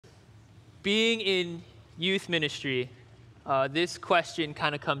Being in youth ministry, this question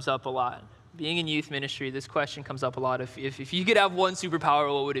kind of comes up a lot. Being in youth ministry, this question comes up a lot. If you could have one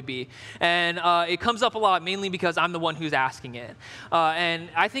superpower, what would it be? And it comes up a lot mainly because I'm the one who's asking it. And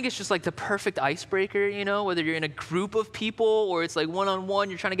I think it's just like the perfect icebreaker, you know, whether you're in a group of people or it's like one-on-one,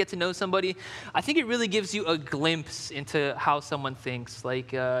 you're trying to get to know somebody. I think it really gives you a glimpse into how someone thinks.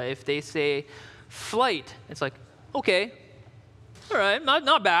 Like if they say flight, it's like, okay, all right,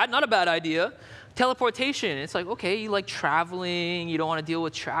 not bad, not a bad idea. Teleportation, it's like, okay, you like traveling, you don't want to deal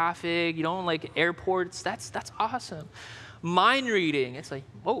with traffic, you don't like airports, that's awesome. Mind reading, it's like,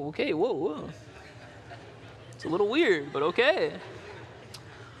 whoa, okay, whoa. It's a little weird, but okay.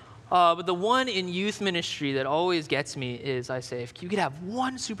 But the one in youth ministry that always gets me is I say, if you could have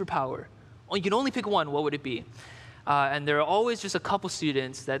one superpower, you can only pick one, what would it be? And there are always just a couple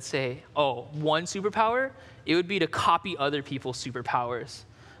students that say, oh, one superpower, it would be to copy other people's superpowers.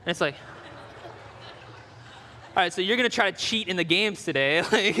 And it's like, all right, so you're going to try to cheat in the games today,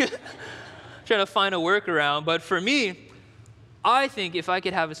 like trying to find a workaround. But for me, I think if I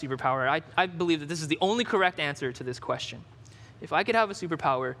could have a superpower, I believe that this is the only correct answer to this question. If I could have a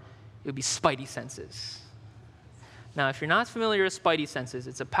superpower, it would be Spidey senses. Now, if you're not familiar with Spidey senses,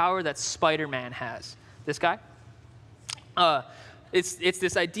 it's a power that Spider-Man has. This guy? It's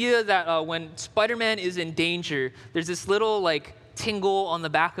this idea that when Spider-Man is in danger, there's this little like tingle on the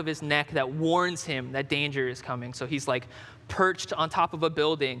back of his neck that warns him that danger is coming. So he's like perched on top of a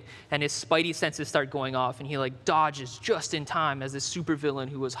building and his Spidey senses start going off and he like dodges just in time as this supervillain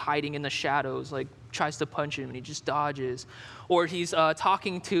who was hiding in the shadows like tries to punch him and he just dodges. Or he's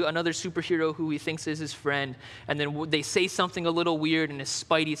talking to another superhero who he thinks is his friend, and then they say something a little weird and his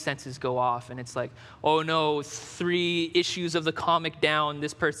Spidey senses go off, and it's like, oh no, 3 issues of the comic down,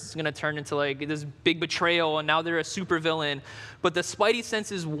 this person's gonna turn into like this big betrayal, and now they're a supervillain. But the Spidey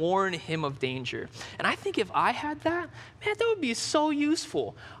senses warn him of danger. And I think if I had that, man, that would be so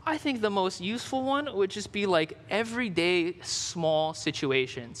useful. I think the most useful one would just be like everyday small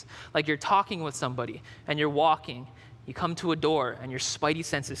situations. Like you're talking with somebody and you're walking, you come to a door and your Spidey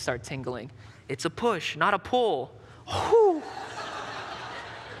senses start tingling. It's a push, not a pull. Whew.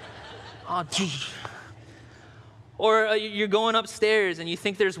 Or you're going upstairs and you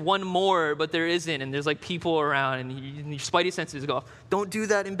think there's one more, but there isn't, and there's like people around, and your Spidey senses go, don't do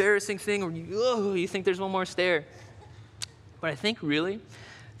that embarrassing thing, or you think there's one more stair. But I think really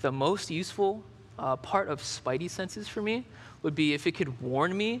the most useful part of Spidey senses for me would be if it could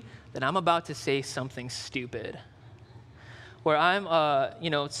warn me that I'm about to say something stupid. Where I'm,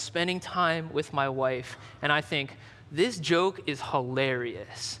 spending time with my wife, and I think, this joke is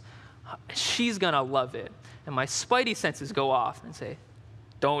hilarious. She's gonna love it. And my Spidey senses go off and say,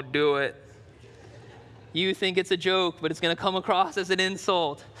 don't do it. You think it's a joke, but it's gonna come across as an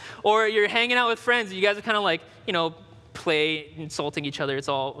insult. Or you're hanging out with friends, and you guys are kind of like, play insulting each other, it's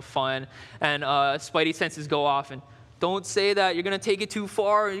all fun. And Spidey senses go off and, don't say that, you're gonna take it too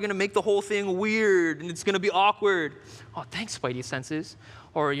far, you're gonna make the whole thing weird, and it's gonna be awkward. Oh, thanks, Spidey senses.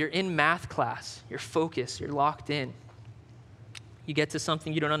 Or you're in math class, you're focused, you're locked in. You get to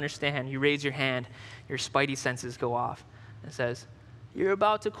something you don't understand, you raise your hand, your Spidey senses go off. It says, you're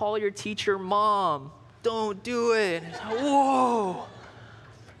about to call your teacher mom, don't do it. It's like, whoa,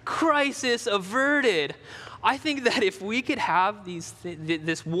 crisis averted. I think that if we could have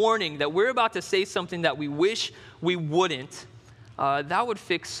this warning that we're about to say something that we wish we wouldn't, that would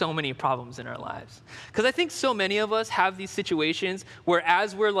fix so many problems in our lives. Because I think so many of us have these situations where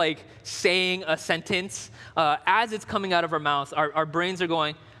as we're like saying a sentence, as it's coming out of our mouth, our brains are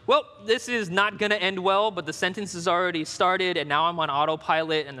going, well, this is not going to end well, but the sentence has already started, and now I'm on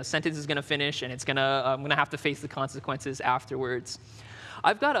autopilot, and the sentence is going to finish, and I'm going to have to face the consequences afterwards.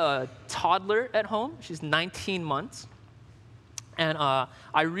 I've got a toddler at home. She's 19 months. And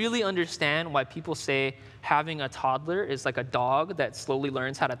I really understand why people say having a toddler is like a dog that slowly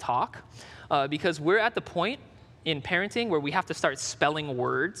learns how to talk. Because we're at the point in parenting where we have to start spelling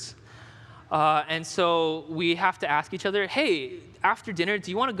words. And so we have to ask each other, hey, after dinner, do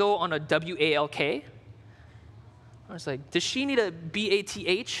you want to go on a W-A-L-K? I was like, does she need a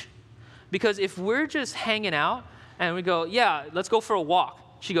B-A-T-H? Because if we're just hanging out, and we go, yeah, let's go for a walk.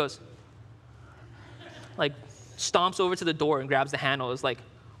 She goes, like, stomps over to the door and grabs the handle. It's like,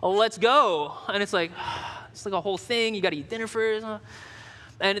 oh, let's go. And it's like a whole thing. You got to eat dinner first.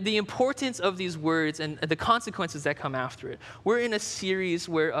 And the importance of these words and the consequences that come after it. We're in a series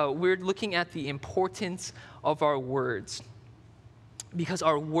where we're looking at the importance of our words. Because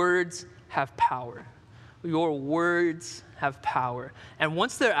our words have power. Your words have power. And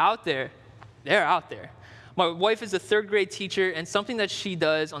once they're out there, they're out there. My wife is a third grade teacher, and something that she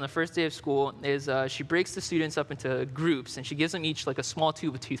does on the first day of school is she breaks the students up into groups, and she gives them each like a small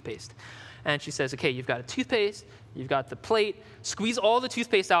tube of toothpaste. And she says, okay, you've got a toothpaste, you've got the plate, squeeze all the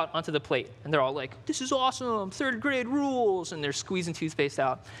toothpaste out onto the plate. And they're all like, this is awesome, third grade rules, and they're squeezing toothpaste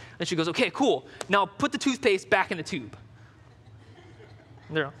out. And she goes, okay, cool, now put the toothpaste back in the tube.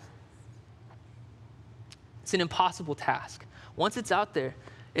 And they're all, it's an impossible task. Once it's out there,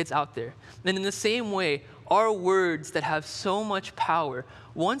 it's out there. And in the same way, our words that have so much power,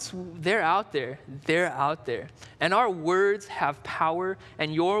 once they're out there, they're out there. And our words have power,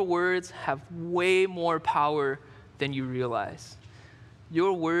 and your words have way more power than you realize.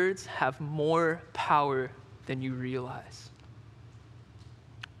 Your words have more power than you realize.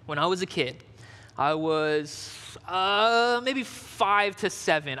 When I was a kid, I was maybe 5 to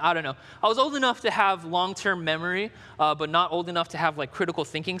 7, I don't know. I was old enough to have long-term memory, but not old enough to have like critical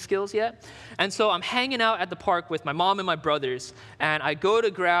thinking skills yet. And so I'm hanging out at the park with my mom and my brothers, and I go to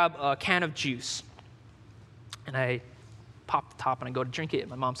grab a can of juice. And I pop the top and I go to drink it. And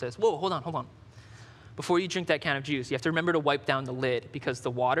my mom says, whoa, hold on. Before you drink that can of juice, you have to remember to wipe down the lid because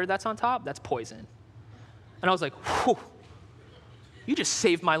the water that's on top, that's poison. And I was like, whew, you just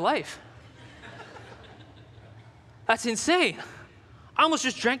saved my life. That's insane. I almost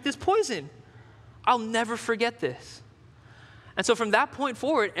just drank this poison. I'll never forget this. And so from that point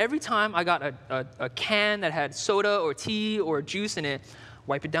forward, every time I got a can that had soda or tea or juice in it,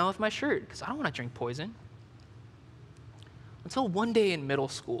 wipe it down with my shirt because I don't want to drink poison. Until one day in middle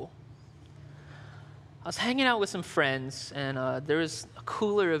school, I was hanging out with some friends, and there was a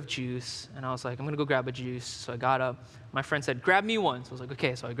cooler of juice, and I was like, I'm going to go grab a juice. So I got up. My friend said, grab me one. So I was like,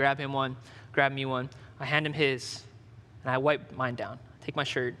 okay. So I grab him one, grab me one. I hand him his, and I wipe mine down. I take my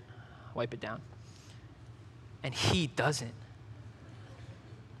shirt, wipe it down. And he doesn't.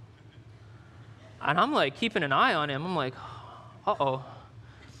 And I'm like keeping an eye on him. I'm like, uh-oh.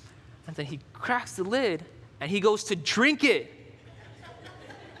 And then he cracks the lid, and he goes to drink it.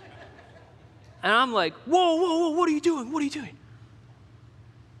 And I'm like, whoa, what are you doing? What are you doing?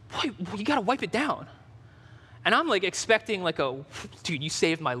 Wait, you gotta wipe it down. And I'm like expecting like a, dude, you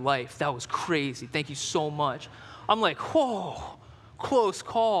saved my life. That was crazy. Thank you so much. I'm like, whoa, close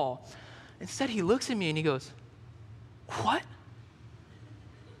call. Instead, he looks at me and he goes, what?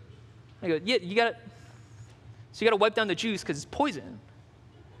 I go, yeah, you gotta wipe down the juice because it's poison.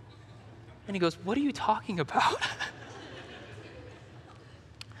 And he goes, what are you talking about?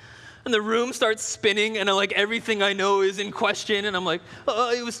 And the room starts spinning, and like everything I know is in question. And I'm like,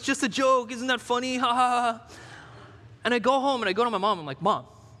 oh, it was just a joke. Isn't that funny? Ha ha ha. And I go home and I go to my mom. I'm like, Mom,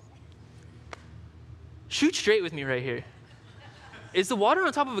 shoot straight with me right here. Is the water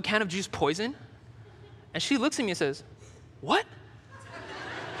on top of a can of juice poison? And she looks at me and says, what?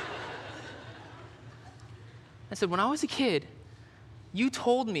 I said, when I was a kid, you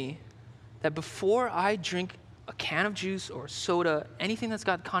told me that before I drink a can of juice or soda, anything that's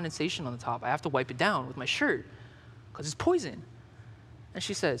got condensation on the top, I have to wipe it down with my shirt because it's poison. And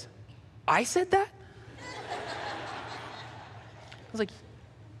she says, I said that? I was like,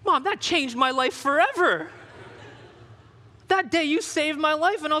 Mom, that changed my life forever. That day you saved my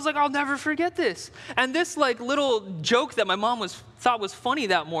life. And I was like, I'll never forget this. And this like little joke that my mom thought was funny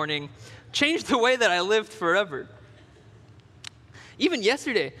that morning changed the way that I lived forever. Even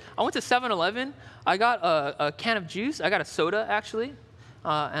yesterday, I went to 7-Eleven. I got a can of juice. I got a soda, actually.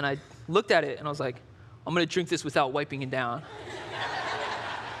 And I looked at it, and I was like, I'm going to drink this without wiping it down.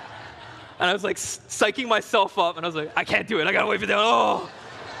 And I was like psyching myself up, and I was like, I can't do it. I got to wipe it down. Oh.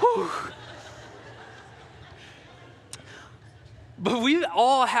 Whew. But we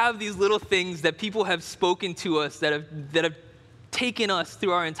all have these little things that people have spoken to us that have taken us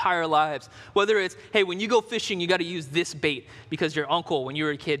through our entire lives. Whether it's, hey, when you go fishing, you got to use this bait because your uncle, when you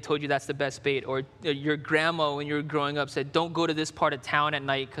were a kid, told you that's the best bait. Or your grandma, when you were growing up, said, don't go to this part of town at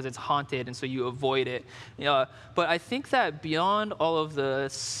night because it's haunted, and so you avoid it. But I think that beyond all of the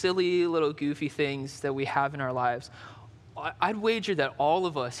silly little goofy things that we have in our lives, I'd wager that all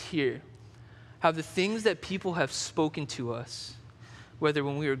of us here have the things that people have spoken to us, whether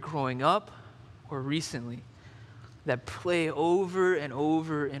when we were growing up or recently, that play over and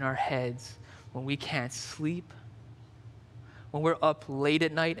over in our heads when we can't sleep, when we're up late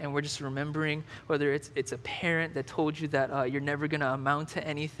at night and we're just remembering, whether it's a parent that told you that you're never going to amount to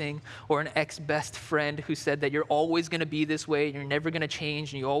anything, or an ex-best friend who said that you're always going to be this way and you're never going to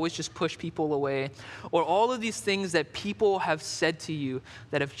change and you always just push people away, or all of these things that people have said to you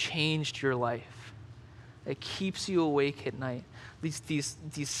that have changed your life, that keeps you awake at night. These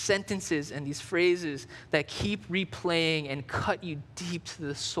sentences and these phrases that keep replaying and cut you deep to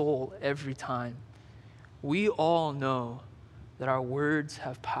the soul every time. We all know that our words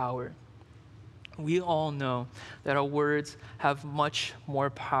have power. We all know that our words have much more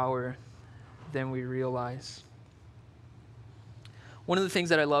power than we realize. One of the things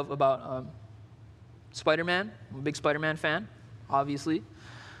that I love about Spider-Man, I'm a big Spider-Man fan, obviously.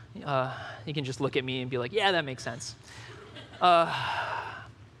 You can just look at me and be like, yeah, that makes sense.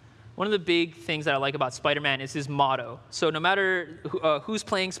 One of the big things that I like about Spider-Man is his motto. So no matter who's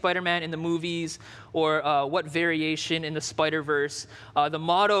playing Spider-Man in the movies or what variation in the Spider-Verse, the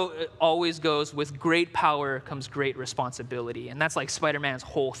motto always goes, with great power comes great responsibility. And that's like Spider-Man's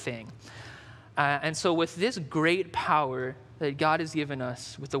whole thing. And so with this great power that God has given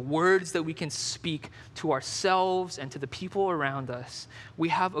us, with the words that we can speak to ourselves and to the people around us, we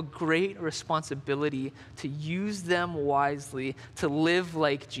have a great responsibility to use them wisely, to live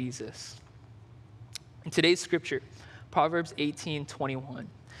like Jesus. In today's scripture, Proverbs 18:21,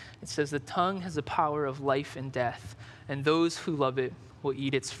 it says, the tongue has the power of life and death, and those who love it will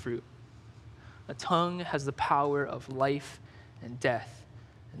eat its fruit. The tongue has the power of life and death,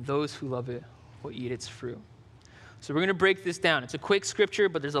 and those who love it will eat its fruit. So we're going to break this down. It's a quick scripture,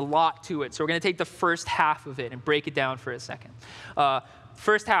 but there's a lot to it. So we're going to take the first half of it and break it down for a second.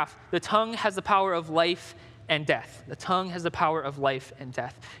 First half, the tongue has the power of life and death. The tongue has the power of life and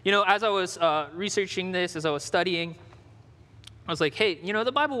death. You know, as I was researching this, as I was studying, I was like, hey, you know,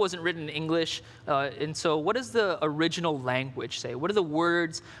 the Bible wasn't written in English, and so what does the original language say? What are the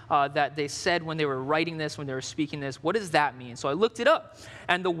words that they said when they were writing this, when they were speaking this? What does that mean? So I looked it up,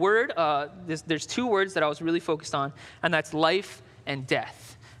 and the word, there's two words that I was really focused on, and that's life and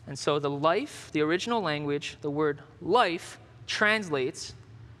death. And so the life, the original language, the word life translates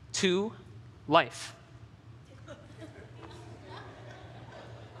to life.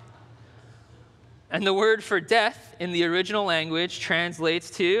 And the word for death in the original language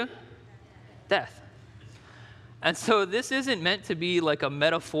translates to death. And so this isn't meant to be like a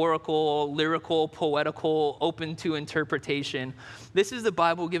metaphorical, lyrical, poetical, open to interpretation. This is the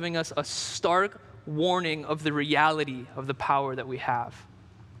Bible giving us a stark warning of the reality of the power that we have.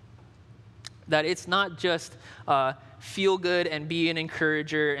 That it's not just feel good and be an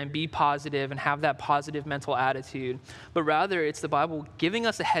encourager and be positive and have that positive mental attitude, but rather it's the Bible giving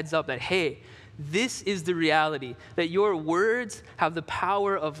us a heads up that, hey, this is the reality, that your words have the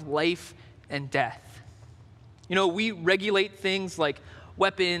power of life and death. You know, we regulate things like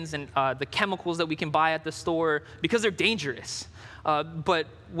weapons and the chemicals that we can buy at the store because they're dangerous. But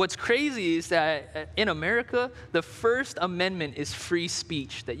what's crazy is that in America, the First Amendment is free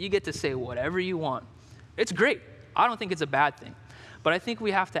speech, that you get to say whatever you want. It's great. I don't think it's a bad thing. But I think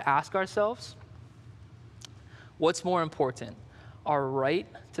we have to ask ourselves, what's more important? Our right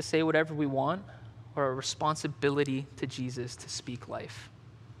to say whatever we want, or our responsibility to Jesus to speak life?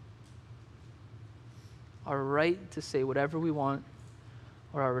 Our right to say whatever we want,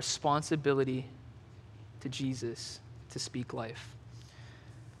 or our responsibility to Jesus to speak life?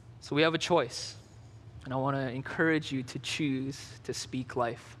 So we have a choice, and I want to encourage you to choose to speak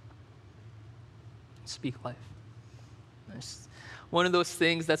life. Speak life. It's one of those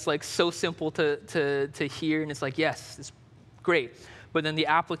things that's like so simple to hear, and it's like, yes, it's great. But then the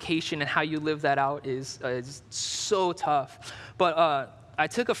application and how you live that out is so tough. But I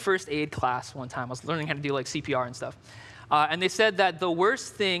took a first aid class one time. I was learning how to do like CPR and stuff. And they said that the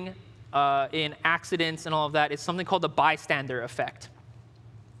worst thing in accidents and all of that is something called the bystander effect.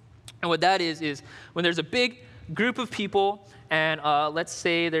 And what that is when there's a big group of people and let's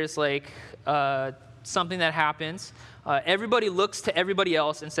say there's like something that happens, everybody looks to everybody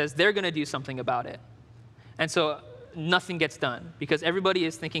else and says they're going to do something about it. And so nothing gets done because everybody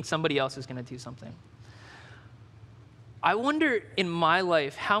is thinking somebody else is going to do something. I wonder in my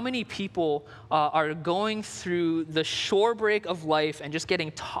life how many people are going through the shore break of life and just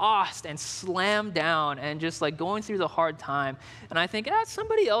getting tossed and slammed down and just like going through the hard time. And I think,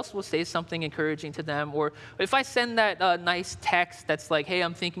 somebody else will say something encouraging to them. Or if I send that nice text that's like, hey,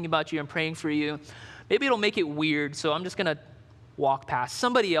 I'm thinking about you, I'm praying for you, maybe it'll make it weird, so I'm just going to walk past.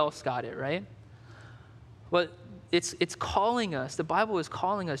 Somebody else got it, right? But it's calling us. The Bible is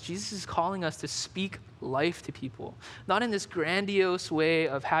calling us. Jesus is calling us to speak life to people. Not in this grandiose way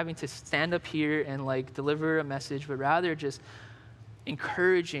of having to stand up here and like deliver a message, but rather just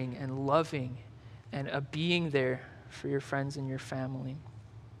encouraging and loving and being there for your friends and your family.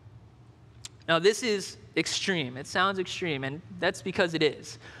 Now, this is extreme. It sounds extreme, and that's because it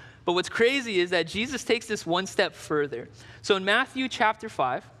is. But what's crazy is that Jesus takes this one step further. So in Matthew chapter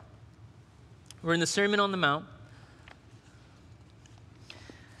 5, we're in the Sermon on the Mount.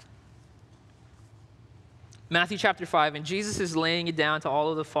 Matthew chapter 5, and Jesus is laying it down to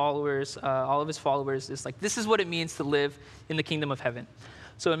all of his followers. It's like, this is what it means to live in the kingdom of heaven.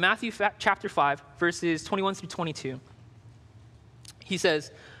 So in Matthew chapter 5, verses 21 through 22, he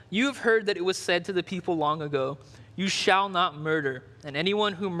says, "You have heard that it was said to the people long ago, 'You shall not murder, and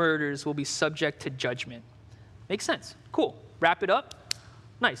anyone who murders will be subject to judgment.'" Makes sense. Cool. Wrap it up.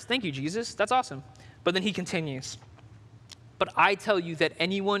 Nice. Thank you, Jesus. That's awesome. But then he continues, "But I tell you that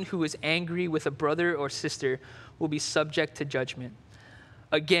anyone who is angry with a brother or sister will be subject to judgment.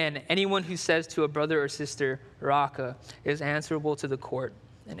 Again, anyone who says to a brother or sister, 'Raka,' is answerable to the court.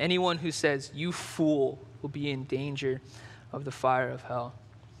 And anyone who says, 'You fool,' will be in danger of the fire of hell."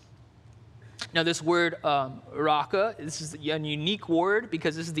 Now, this word, raka, this is a unique word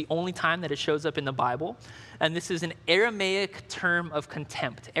because this is the only time that it shows up in the Bible. And this is an Aramaic term of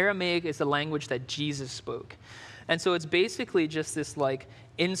contempt. Aramaic is the language that Jesus spoke. And so it's basically just this like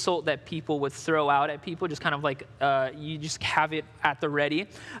insult that people would throw out at people, just kind of like you just have it at the ready.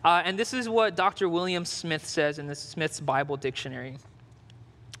 And this is what Dr. William Smith says in the Smith's Bible Dictionary.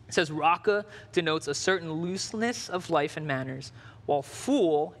 It says, "Raka denotes a certain looseness of life and manners, while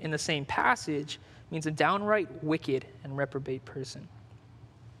fool in the same passage means a downright wicked and reprobate person."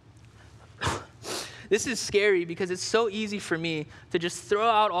 This is scary because it's so easy for me to just throw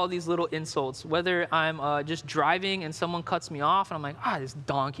out all these little insults, whether I'm just driving and someone cuts me off and I'm like, this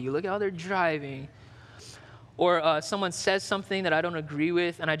donkey, look how they're driving. Or someone says something that I don't agree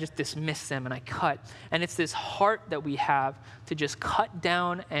with and I just dismiss them and I cut. And it's this heart that we have to just cut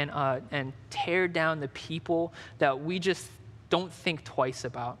down and tear down the people that we just don't think twice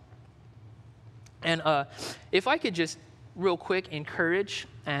about. And if I could just real quick encourage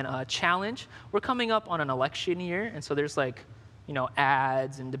and challenge, we're coming up on an election year, and so there's like,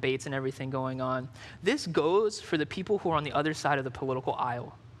 ads and debates and everything going on. This goes for the people who are on the other side of the political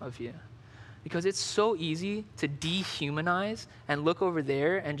aisle of you. Because it's so easy to dehumanize and look over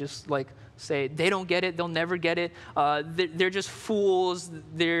there and just like say, they don't get it, they'll never get it, they're just fools,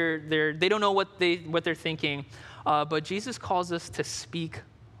 they don't know what they're thinking. But Jesus calls us to speak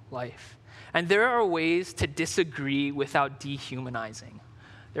life. And there are ways to disagree without dehumanizing.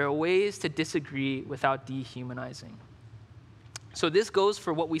 There are ways to disagree without dehumanizing. So this goes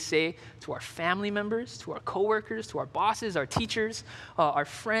for what we say to our family members, to our coworkers, to our bosses, our teachers, our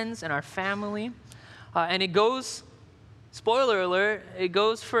friends, and our family. And it goes, spoiler alert, it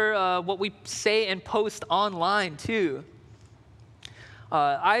goes for what we say and post online too.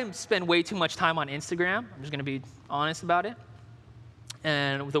 I spend way too much time on Instagram. I'm just going to be honest about it.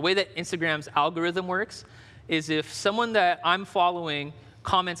 And the way that Instagram's algorithm works is if someone that I'm following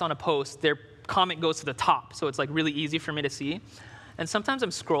comments on a post, their comment goes to the top. So it's like really easy for me to see. And sometimes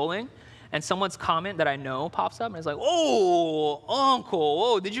I'm scrolling and someone's comment that I know pops up and it's like, "Oh, uncle,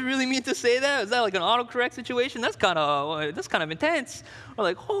 oh, did you really mean to say that? Is that like an autocorrect situation? That's kind of intense." Or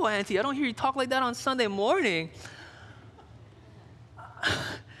like, "Oh, auntie, I don't hear you talk like that on Sunday morning."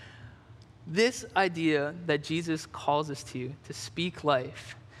 This idea that Jesus calls us to speak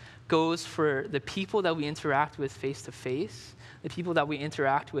life, goes for the people that we interact with face to face, the people that we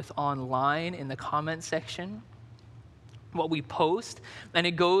interact with online in the comment section, what we post, and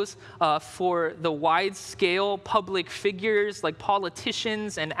it goes for the wide-scale public figures like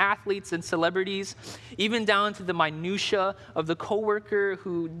politicians and athletes and celebrities, even down to the minutia of the coworker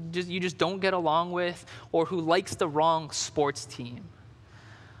who you just don't get along with or who likes the wrong sports team.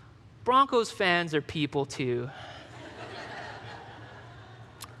 Broncos fans are people too.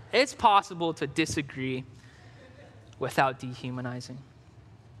 It's possible to disagree without dehumanizing.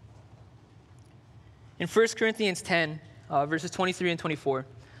 In 1 Corinthians 10, verses 23 and 24,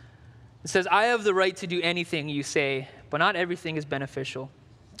 it says, "I have the right to do anything you say, but not everything is beneficial.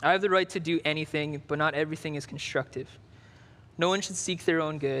 I have the right to do anything, but not everything is constructive. No one should seek their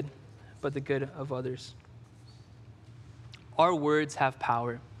own good, but the good of others." Our words have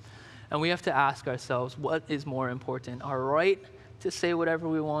power. And we have to ask ourselves, what is more important, our right to say whatever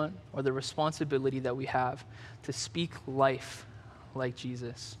we want or the responsibility that we have to speak life like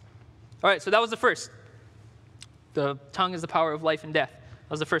Jesus? All right, so that was the first. The tongue is the power of life and death.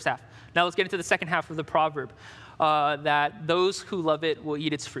 That was the first half. Now let's get into the second half of the proverb, that those who love it will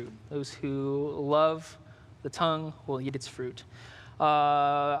eat its fruit. Those who love the tongue will eat its fruit.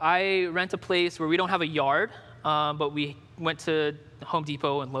 I rent a place where we don't have a yard, but we went to Home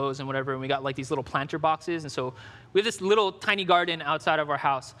Depot and Lowe's and whatever, and we got like these little planter boxes. And so we have this little tiny garden outside of our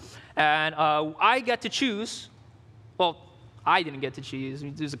house. And I get to choose. Well, I didn't get to choose.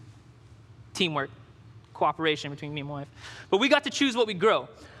 There's a teamwork, cooperation between me and my wife. But we got to choose what we grow.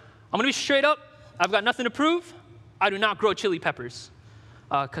 I'm going to be straight up. I've got nothing to prove. I do not grow chili peppers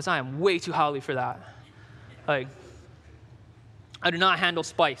because I am way too holly for that. Like, I do not handle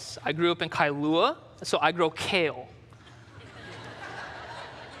spice. I grew up in Kailua, so I grow kale.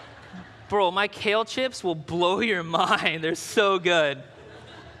 Bro, my kale chips will blow your mind. They're so good.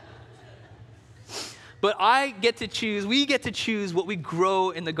 But we get to choose what we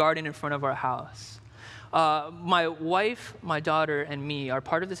grow in the garden in front of our house. My wife, my daughter, and me are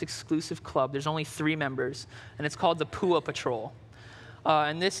part of this exclusive club. There's only 3 members, and it's called the Pua Patrol.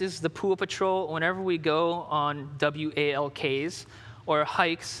 And this is the Pua Patrol. Whenever we go on WALKs or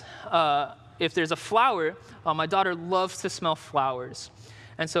hikes, if there's a flower, my daughter loves to smell flowers.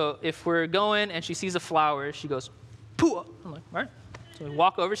 And so if we're going and she sees a flower, she goes, Pua. I'm like, all right. So we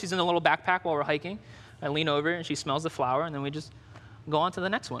walk over. She's in a little backpack while we're hiking. I lean over, and she smells the flower, and then we just go on to the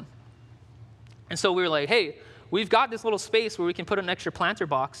next one. And so we were like, hey, we've got this little space where we can put an extra planter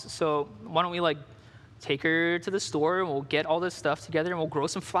box, so why don't we take her to the store, and we'll get all this stuff together, and we'll grow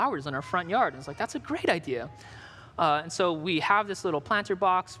some flowers in our front yard. And it's like, that's a great idea. And so we have this little planter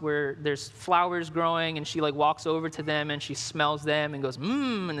box where there's flowers growing, and she walks over to them, and she smells them and goes,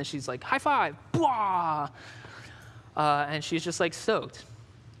 and then she's like, high five, blah. And she's just stoked.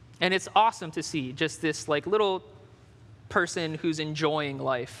 And it's awesome to see just this little person who's enjoying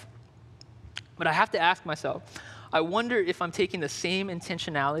life. But I have to ask myself, I wonder if I'm taking the same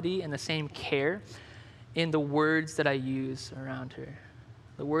intentionality and the same care in the words that I use around her,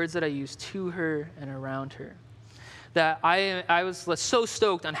 the words that I use to her and around her. That I was so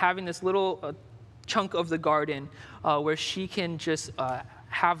stoked on having this little chunk of the garden where she can just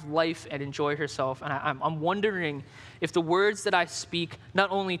have life and enjoy herself. And I'm wondering if the words that I speak, not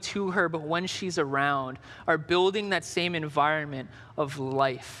only to her, but when she's around, are building that same environment of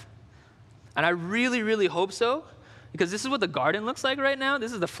life. And I really, really hope so, because this is what the garden looks like right now.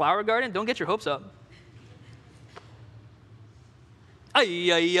 This is the flower garden. Don't get your hopes up.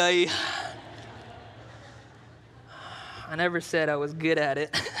 Ay, ay, ay. I never said I was good at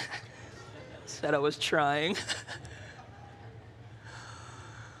it. Said I was trying.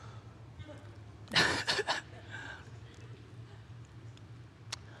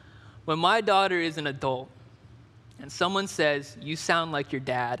 When my daughter is an adult and someone says, you sound like your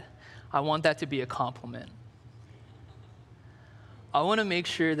dad, I want that to be a compliment. I want to make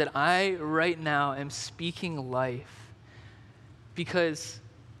sure that I, right now, am speaking life because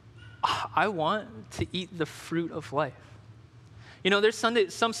I want to eat the fruit of life. You know, there's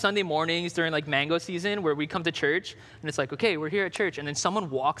some Sunday mornings during mango season where we come to church and it's okay, we're here at church. And then someone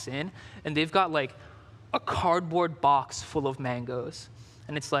walks in and they've got a cardboard box full of mangoes.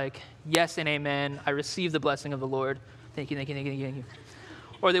 And it's yes and amen. I receive the blessing of the Lord. Thank you, thank you, thank you, thank you.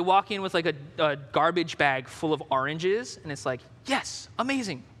 Or they walk in with a garbage bag full of oranges. And it's yes,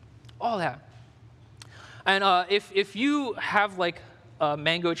 amazing, all that. And if you have a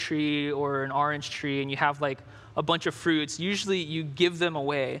mango tree or an orange tree and you have a bunch of fruits, usually you give them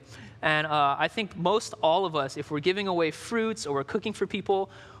away. And I think most all of us, if we're giving away fruits or we're cooking for people,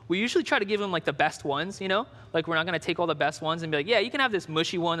 we usually try to give them the best ones, you know? We're not going to take all the best ones and be yeah, you can have this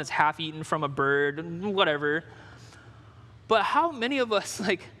mushy one that's half eaten from a bird, whatever. But how many of us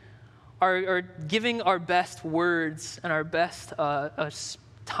are giving our best words and our best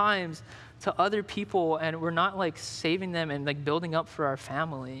times to other people, and we're not saving them and building up for our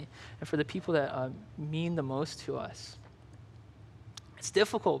family and for the people that mean the most to us? It's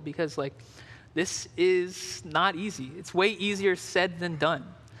difficult because this is not easy. It's way easier said than done.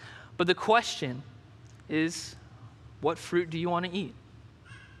 But the question is, what fruit do you want to eat?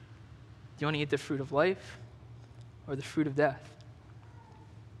 Do you want to eat the fruit of life or the fruit of death?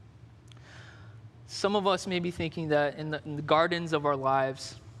 Some of us may be thinking that in the gardens of our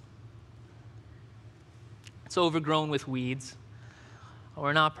lives, it's overgrown with weeds.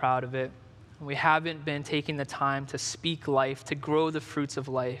 We're not proud of it. We haven't been taking the time to speak life, to grow the fruits of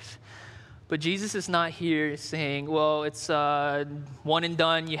life. But Jesus is not here saying, well, it's one and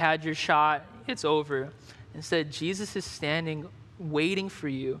done, you had your shot, it's over. Instead, Jesus is standing, waiting for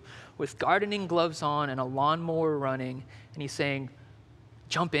you with gardening gloves on and a lawnmower running, and he's saying,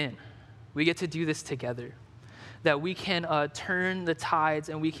 jump in. We get to do this together. That we can turn the tides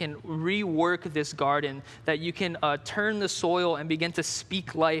and we can rework this garden, that you can turn the soil and begin to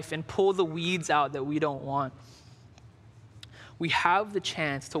speak life and pull the weeds out that we don't want. We have the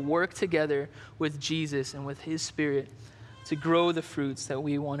chance to work together with Jesus and with his Spirit to grow the fruits that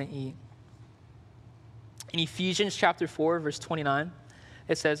we want to eat. In Ephesians chapter 4, verse 29,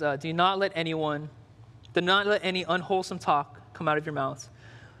 it says, do not let any unwholesome talk come out of your mouths,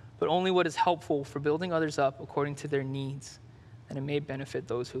 but only what is helpful for building others up according to their needs, and it may benefit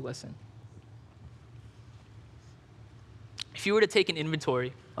those who listen. If you were to take an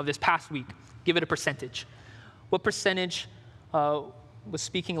inventory of this past week, give it a percentage, What percentage was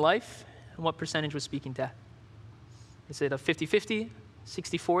speaking life, and what percentage was speaking death? Is it a 50-50,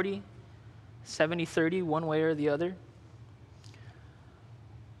 60-40, 70-30, one way or the other?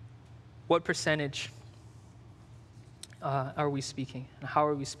 What percentage are we speaking, and how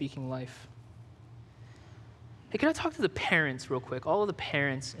are we speaking life? Hey, can I talk to the parents real quick? All of the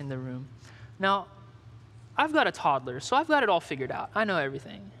parents in the room. Now, I've got a toddler, so I've got it all figured out. I know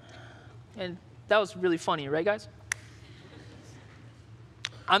everything. And that was really funny, right, guys?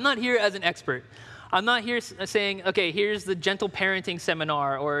 I'm not here as an expert. I'm not here saying, okay, here's the gentle parenting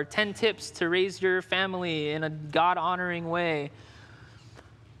seminar or 10 tips to raise your family in a God-honoring way.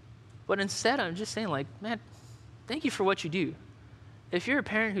 But instead, I'm just saying, like, man, thank you for what you do. If you're a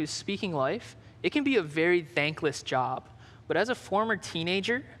parent who's speaking life, it can be a very thankless job. But as a former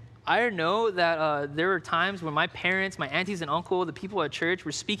teenager, I know that there were times when my parents, my aunties and uncle, the people at church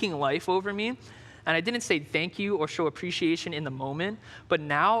were speaking life over me. And I didn't say thank you or show appreciation in the moment. But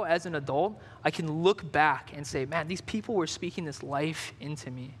now, as an adult, I can look back and say, man, these people were speaking this life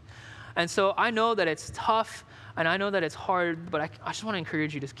into me. And so I know that it's tough, and I know that it's hard, but I just want to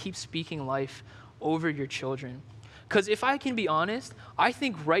encourage you to keep speaking life over your children. Because if I can be honest, I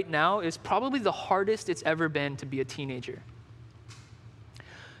think right now is probably the hardest it's ever been to be a teenager.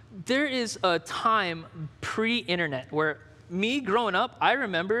 There is a time pre-internet where me growing up, I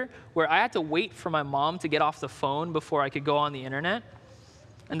remember where I had to wait for my mom to get off the phone before I could go on the internet.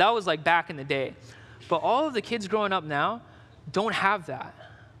 And that was like back in the day. But all of the kids growing up now don't have that,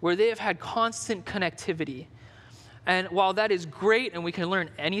 where they have had constant connectivity. And while that is great and we can learn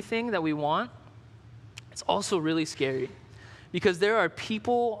anything that we want, it's also really scary. Because there are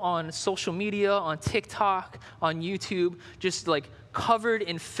people on social media, on TikTok, on YouTube, just like covered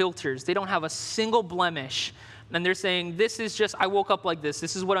in filters. They don't have a single blemish. And they're saying, this is just, I woke up like this.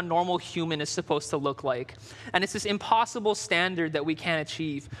 This is what a normal human is supposed to look like. And it's this impossible standard that we can't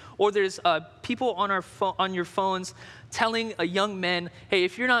achieve. Or there's people on your phones telling young men, hey,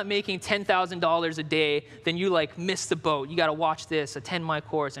 if you're not making $10,000 a day, then you like missed the boat. You got to watch this, attend my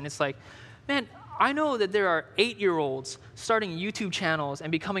course. And it's like, man, I know that there are 8-year-olds starting YouTube channels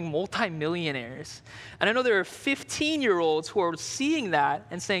and becoming multimillionaires. And I know there are 15-year-olds who are seeing that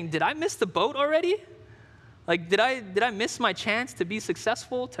and saying, did I miss the boat already? Like, did I miss my chance to be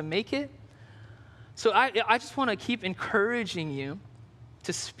successful, to make it? So I just want to keep encouraging you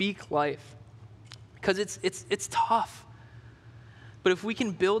to speak life, because it's tough. But if we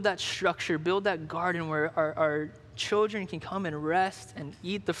can build that structure, build that garden where our children can come and rest and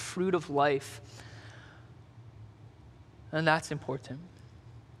eat the fruit of life, and that's important.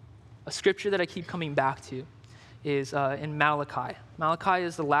 A scripture that I keep coming back to is in Malachi. Malachi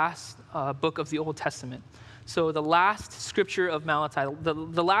is the last book of the Old Testament. So the last scripture of Malachi,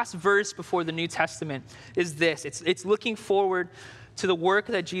 the last verse before the New Testament is this. It's looking forward to the work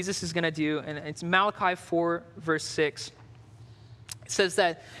that Jesus is going to do, and it's Malachi 4, verse 6. It says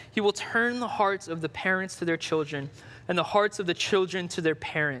that he will turn the hearts of the parents to their children and the hearts of the children to their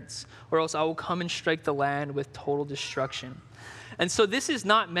parents, or else I will come and strike the land with total destruction. And so this is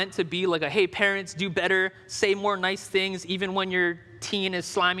not meant to be like a, hey, parents, do better, say more nice things, even when your teen is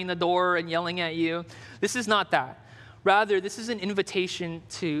slamming the door and yelling at you. This is not that. Rather, this is an invitation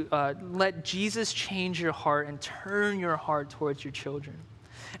to let Jesus change your heart and turn your heart towards your children.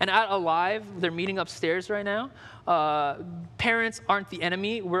 And at Alive, they're meeting upstairs right now. Parents aren't the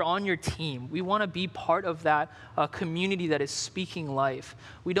enemy. We're on your team. We want to be part of that community that is speaking life.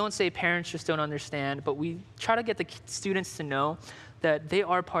 We don't say parents just don't understand, but we try to get the students to know that they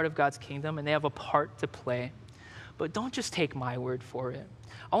are part of God's kingdom and they have a part to play. But don't just take my word for it.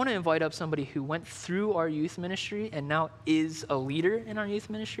 I want to invite up somebody who went through our youth ministry and now is a leader in our youth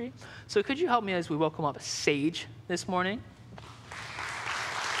ministry. So could you help me as we welcome up Sage this morning?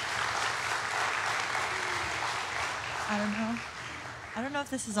 I don't know if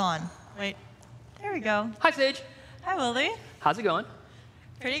this is on. Wait, there we go. Hi, Sage. Hi, Willy. How's it going?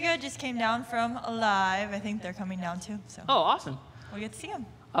 Pretty good. Just came down from Alive. I think they're coming down too. So. Oh, awesome. We'll get to see them.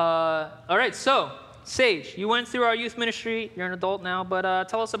 All right, so Sage, you went through our youth ministry. You're an adult now, but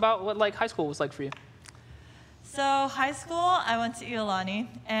tell us about what high school was like for you. So high school, I went to Iolani,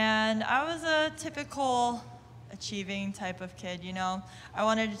 and I was a typical achieving type of kid, you know. I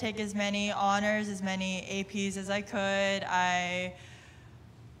wanted to take as many honors, as many APs as I could. I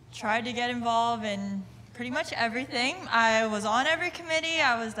tried to get involved in pretty much everything. I was on every committee.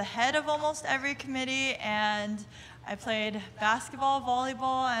 I was the head of almost every committee, and I played basketball,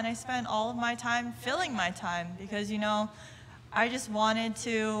 volleyball, and I spent all of my time filling my time because, you know, I just wanted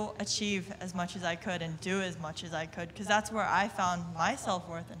to achieve as much as I could and do as much as I could because that's where I found my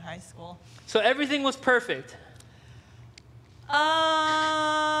self-worth in high school. So everything was perfect.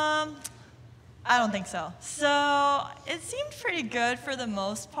 I don't think so. So it seemed pretty good for the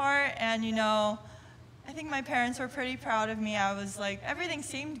most part, and I think my parents were pretty proud of me. I was like, everything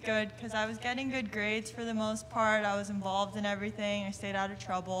seemed good because I was getting good grades for the most part. I was involved in everything. I stayed out of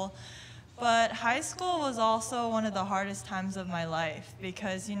trouble. But high school was also one of the hardest times of my life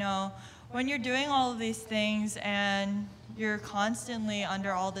because, when you're doing all of these things and you're constantly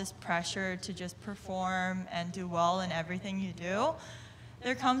under all this pressure to just perform and do well in everything you do,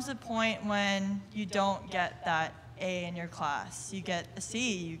 there comes a point when you don't get that A in your class. You get a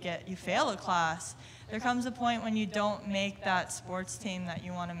C, you fail a class. There comes a point when you don't make that sports team that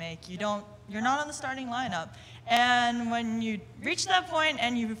you want to make. You're not on the starting lineup. And when you reach that point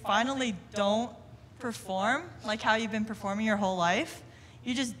and you finally don't perform like how you've been performing your whole life,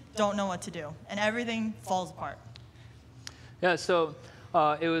 you just don't know what to do, and everything falls apart. Yeah, so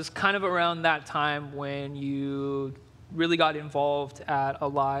it was kind of around that time when you really got involved at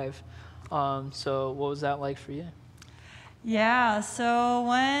Alive. So what was that like for you? Yeah, so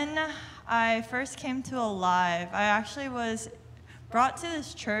when I first came to Alive, I actually was brought to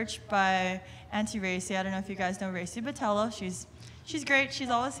this church by Auntie Racy. I don't know if you guys know Racy Botello. She's great. She's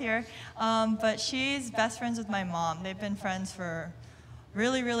always here. But she's best friends with my mom. They've been friends for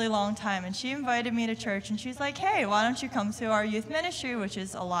really, really long time. And she invited me to church, and she's like, hey, why don't you come to our youth ministry, which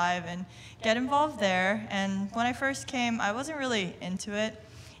is Alive, and get involved there. And when I first came, I wasn't really into it.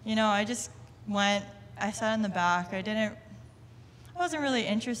 I just went, I sat in the back. I wasn't really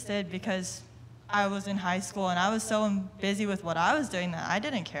interested because I was in high school and I was so busy with what I was doing that I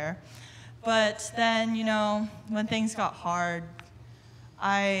didn't care. But then, when things got hard,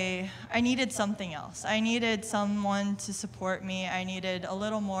 I needed something else. I needed someone to support me. I needed a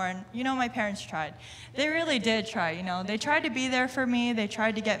little more. And, my parents tried. They really did try, They tried to be there for me. They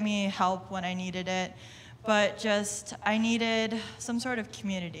tried to get me help when I needed it. But I needed some sort of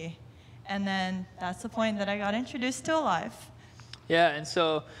community. And then that's the point that I got introduced to Alive. Yeah, and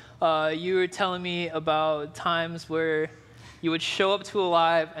so you were telling me about times where you would show up to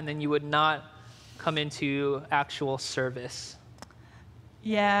Alive and then you would not come into actual service.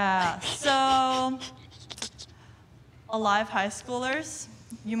 Yeah, so Alive high schoolers,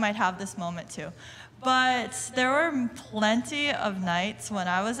 you might have this moment too. But there were plenty of nights when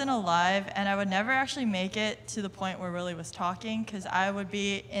I was in Alive and I would never actually make it to the point where Willy was talking because I would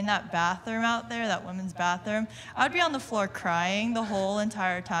be in that bathroom out there, that women's bathroom. I would be on the floor crying the whole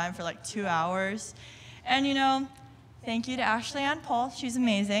entire time for like 2 hours. And thank you to Ashley and Paul. She's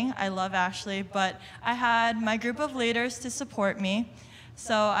amazing. I love Ashley. But I had my group of leaders to support me.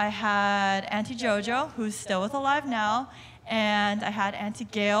 So I had Auntie JoJo, who's still with Alive now, and I had Auntie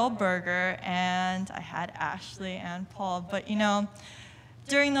Gail Berger, and I had Ashley and Paul. But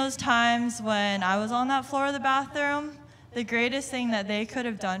during those times when I was on that floor of the bathroom, the greatest thing that they could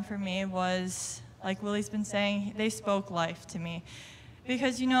have done for me was, like Willy's been saying, they spoke life to me.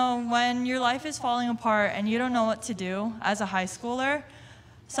 Because when your life is falling apart and you don't know what to do as a high schooler,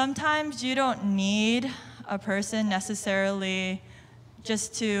 sometimes you don't need a person necessarily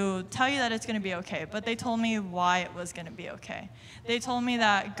just to tell you that it's going to be okay, but they told me why it was going to be okay. They told me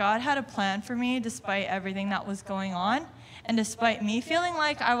that God had a plan for me despite everything that was going on, and despite me feeling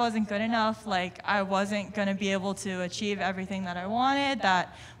like I wasn't good enough, like I wasn't going to be able to achieve everything that I wanted,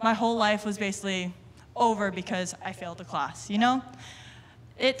 that my whole life was basically over because I failed a class,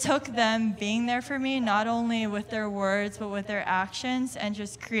 It took them being there for me, not only with their words, but with their actions, and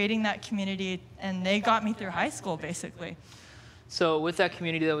just creating that community, and they got me through high school, basically. So with that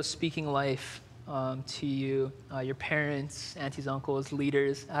community that was speaking life to you, your parents, aunties, uncles,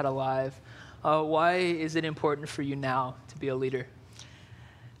 leaders at Alive, why is it important for you now to be a leader?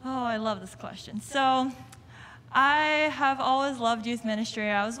 Oh, I love this question. So I have always loved youth ministry.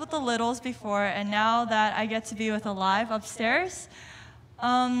 I was with the littles before, and now that I get to be with Alive upstairs,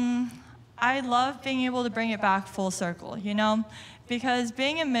 I love being able to bring it back full circle, Because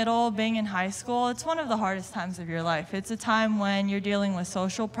being in middle, being in high school, it's one of the hardest times of your life. It's a time when you're dealing with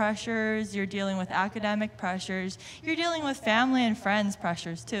social pressures, you're dealing with academic pressures, you're dealing with family and friends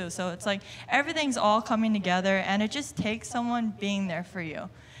pressures too. So it's like everything's all coming together, and it just takes someone being there for you.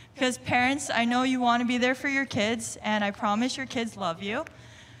 Because parents, I know you want to be there for your kids, and I promise your kids love you.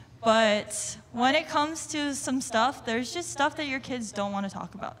 But when it comes to some stuff, there's just stuff that your kids don't want to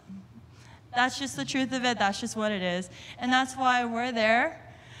talk about. That's just the truth of it. That's just what it is. And that's why we're there.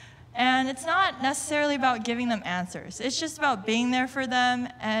 And it's not necessarily about giving them answers. It's just about being there for them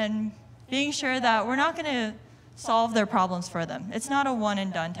and being sure that we're not going to solve their problems for them. It's not a one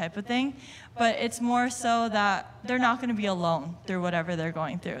and done type of thing, but it's more so that they're not going to be alone through whatever they're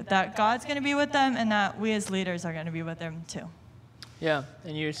going through, that God's going to be with them, and that we as leaders are going to be with them too. Yeah,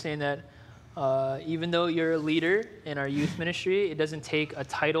 and you're saying that even though you're a leader in our youth ministry, it doesn't take a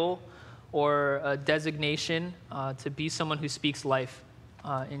title or a designation to be someone who speaks life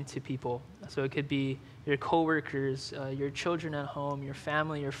into people. So it could be your coworkers, your children at home, your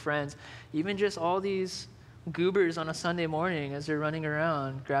family, your friends, even just all these goobers on a Sunday morning as they're running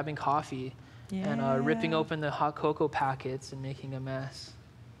around grabbing coffee and ripping open the hot cocoa packets and making a mess.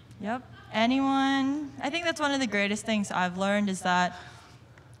 Yep. Anyone, I think that's one of the greatest things I've learned is that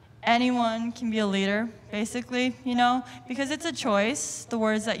anyone can be a leader, basically, you know, because it's a choice, the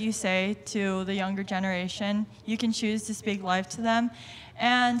words that you say to the younger generation. You can choose to speak life to them.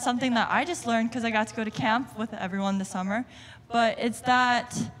 And something that I just learned because I got to go to camp with everyone this summer, but it's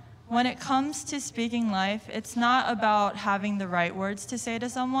that when it comes to speaking life, it's not about having the right words to say to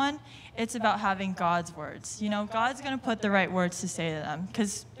someone. It's about having God's words. You know, God's going to put the right words to say to them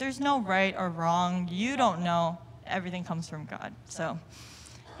because there's no right or wrong. You don't know. Everything comes from God. So,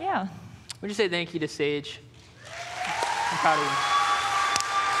 yeah. Would you say thank you to Sage? I'm proud of you.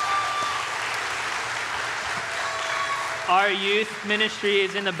 Our youth ministry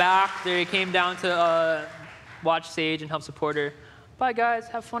is in the back. They came down to watch Sage and help support her. Bye, guys.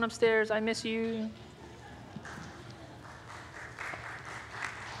 Have fun upstairs. I miss you.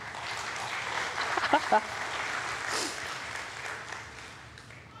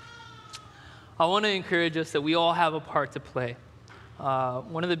 I want to encourage us that we all have a part to play.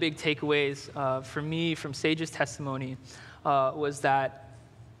 One of the big takeaways for me from Sage's testimony was that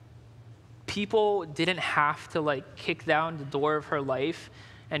people didn't have to like kick down the door of her life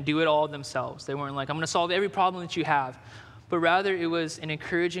and do it all themselves. They weren't like, I'm going to solve every problem that you have. But rather it was an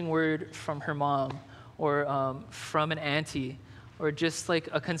encouraging word from her mom or from an auntie, or just like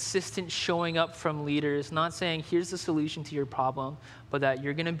a consistent showing up from leaders, not saying, here's the solution to your problem, but that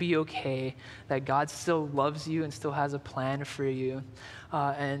you're gonna be okay, that God still loves you and still has a plan for you,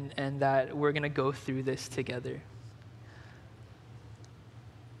 and that we're gonna go through this together.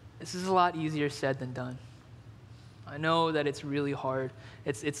 This is a lot easier said than done. I know that it's really hard.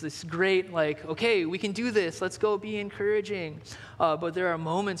 It's this great, like, okay, we can do this, let's go be encouraging. But there are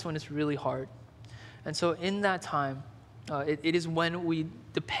moments when it's really hard. And so in that time, it is when we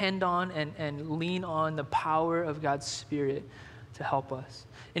depend on and lean on the power of God's Spirit to help us.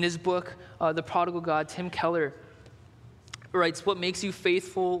 In his book, The Prodigal God, Tim Keller writes, what makes you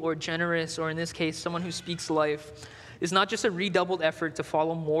faithful or generous, or in this case, someone who speaks life, is not just a redoubled effort to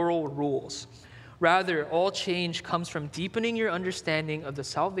follow moral rules. Rather, all change comes from deepening your understanding of the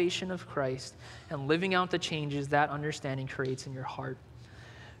salvation of Christ and living out the changes that understanding creates in your heart.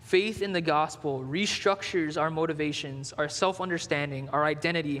 Faith in the gospel restructures our motivations, our self-understanding, our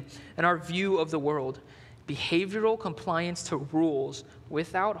identity, and our view of the world. Behavioral compliance to rules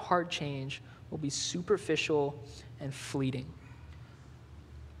without heart change will be superficial and fleeting.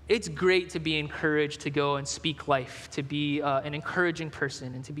 It's great to be encouraged to go and speak life, to be an encouraging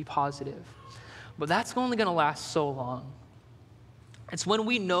person and to be positive. But that's only going to last so long. It's when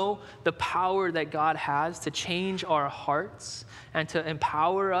we know the power that God has to change our hearts and to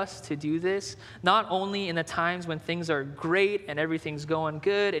empower us to do this, not only in the times when things are great and everything's going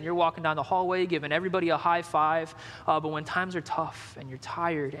good and you're walking down the hallway giving everybody a high five, but when times are tough and you're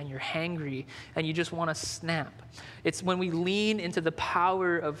tired and you're hangry and you just want to snap. It's when we lean into the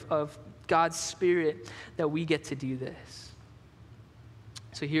power of God's Spirit that we get to do this.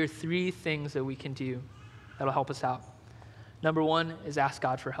 So here are 3 things that we can do that'll help us out. Number 1 is ask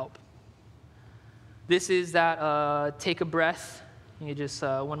God for help. This is that take a breath. You just,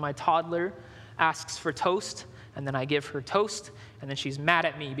 when my toddler asks for toast, and then I give her toast, and then she's mad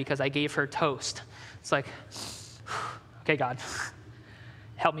at me because I gave her toast. It's like, okay, God,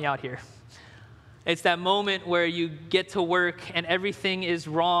 help me out here. It's that moment where you get to work and everything is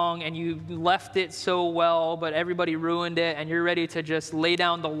wrong and you left it so well, but everybody ruined it, and you're ready to just lay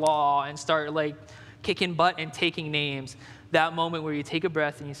down the law and start like kicking butt and taking names. That moment where you take a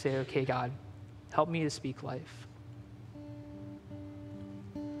breath and you say, okay, God, help me to speak life.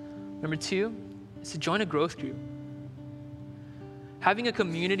 Number 2 is to join a growth group. Having a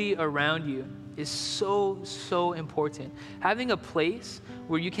community around you is so important. Having a place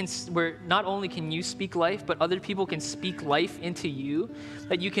where not only can you speak life, but other people can speak life into you,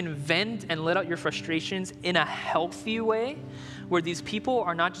 that you can vent and let out your frustrations in a healthy way where these people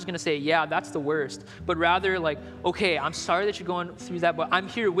are not just going to say, yeah, that's the worst, but rather like, okay, I'm sorry that you're going through that, but I'm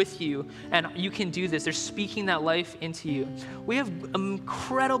here with you and you can do this. They're speaking that life into you. We have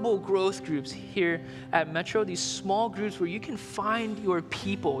incredible growth groups here at Metro, these small groups where you can find your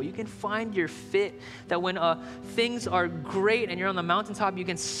people, you can find your fit, that when things are great and you're on the mountaintop, you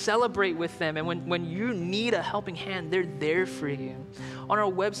can celebrate with them. And when you need a helping hand, they're there for you. On our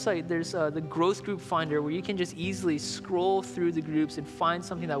website, there's the growth group finder where you can just easily scroll through the groups and find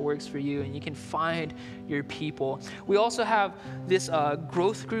something that works for you, and you can find your people. We also have this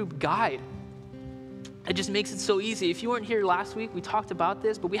growth group guide. It just makes it so easy. If you weren't here last week, we talked about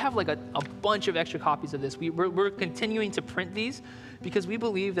this, but we have like a bunch of extra copies of this. We're continuing to print these because we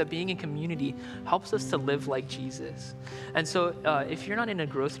believe that being in community helps us to live like Jesus. And so if you're not in a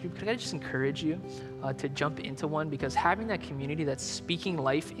growth group, could I just encourage you to jump into one, because having that community that's speaking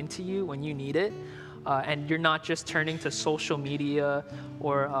life into you when you need it, and you're not just turning to social media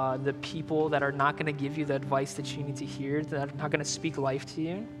or the people that are not going to give you the advice that you need to hear, that are not going to speak life to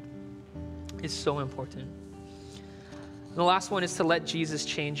you, is so important. And the last one is to let Jesus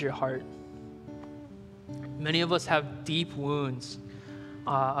change your heart. Many of us have deep wounds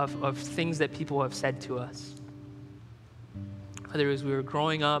of things that people have said to us. Whether it was we were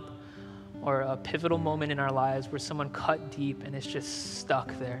growing up or a pivotal moment in our lives where someone cut deep and it's just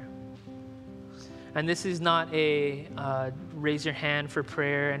stuck there. And this is not a raise your hand for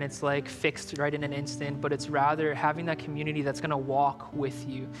prayer and it's like fixed right in an instant, but it's rather having that community that's gonna walk with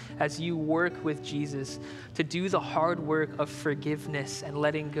you as you work with Jesus to do the hard work of forgiveness and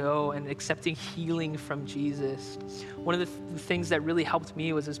letting go and accepting healing from Jesus. One of the things that really helped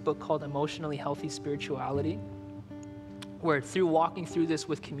me was this book called Emotionally Healthy Spirituality, where through walking through this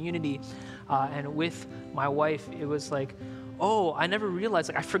with community and with my wife, it was like, oh, I never realized,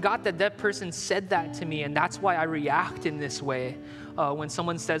 like I forgot that person said that to me, and that's why I react in this way when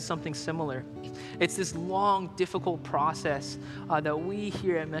someone says something similar. It's this long, difficult process that we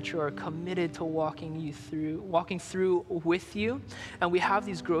here at Metro are committed to walking through with you. And we have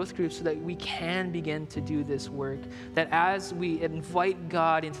these growth groups so that we can begin to do this work. That as we invite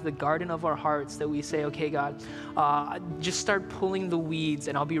God into the garden of our hearts, that we say, okay, God, just start pulling the weeds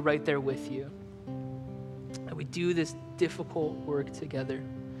and I'll be right there with you. And we do this difficult work together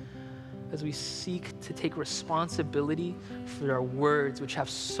as we seek to take responsibility for our words, which have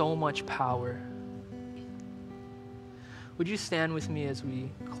so much power. Would you stand with me as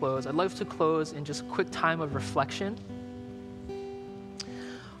we close? I'd love to close in just a quick time of reflection.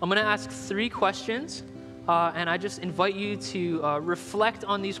 I'm going to ask 3 questions, and I just invite you to reflect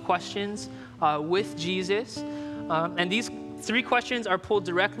on these questions with Jesus. And these 3 questions are pulled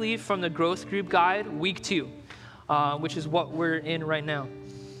directly from the Growth Group Guide, Week 2. Which is what we're in right now.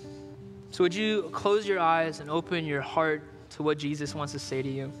 So would you close your eyes and open your heart to what Jesus wants to say to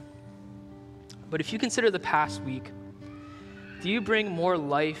you? But if you consider the past week, do you bring more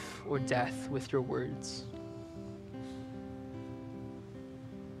life or death with your words?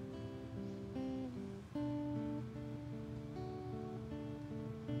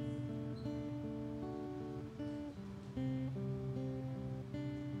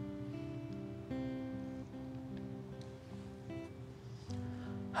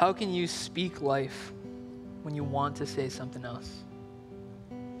 How can you speak life when you want to say something else?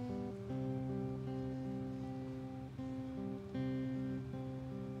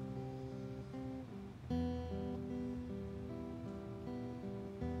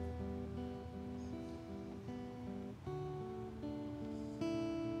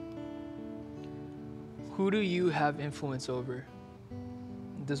 Who do you have influence over?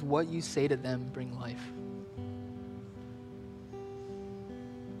 Does what you say to them bring life?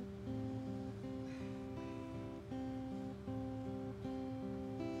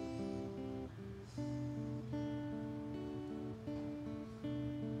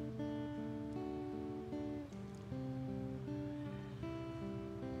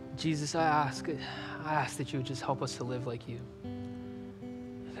 Jesus, I ask that you would just help us to live like you.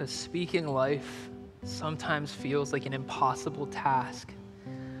 Because speaking life sometimes feels like an impossible task.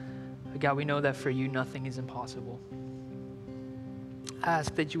 But God, we know that for you, nothing is impossible. I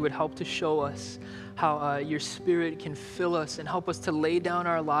ask that you would help to show us how your Spirit can fill us and help us to lay down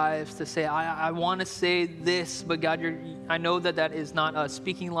our lives to say, I want to say this, but God, I know that is not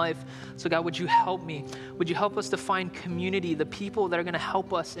speaking life. So God, would you help me? Would you help us to find community, the people that are going to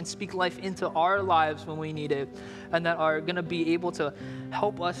help us and speak life into our lives when we need it, and that are going to be able to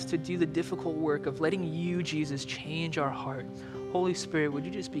help us to do the difficult work of letting you, Jesus, change our heart. Holy Spirit, would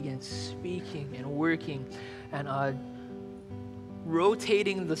you just begin speaking and working and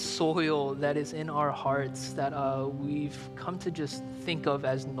rotating the soil that is in our hearts that we've come to just think of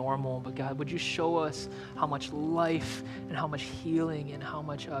as normal. But God, would you show us how much life and how much healing and how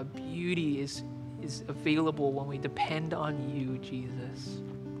much beauty is available when we depend on you, Jesus.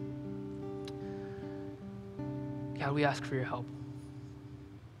 God, we ask for your help.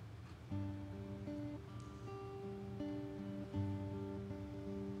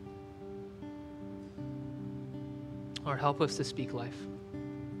 Lord, help us to speak life.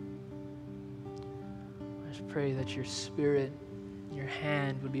 I just pray that your spirit, your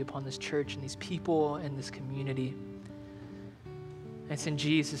hand would be upon this church and these people and this community. And it's in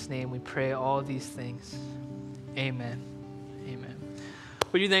Jesus' name we pray all these things. Amen. Amen.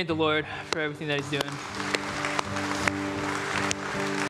 Would you thank the Lord for everything that he's doing?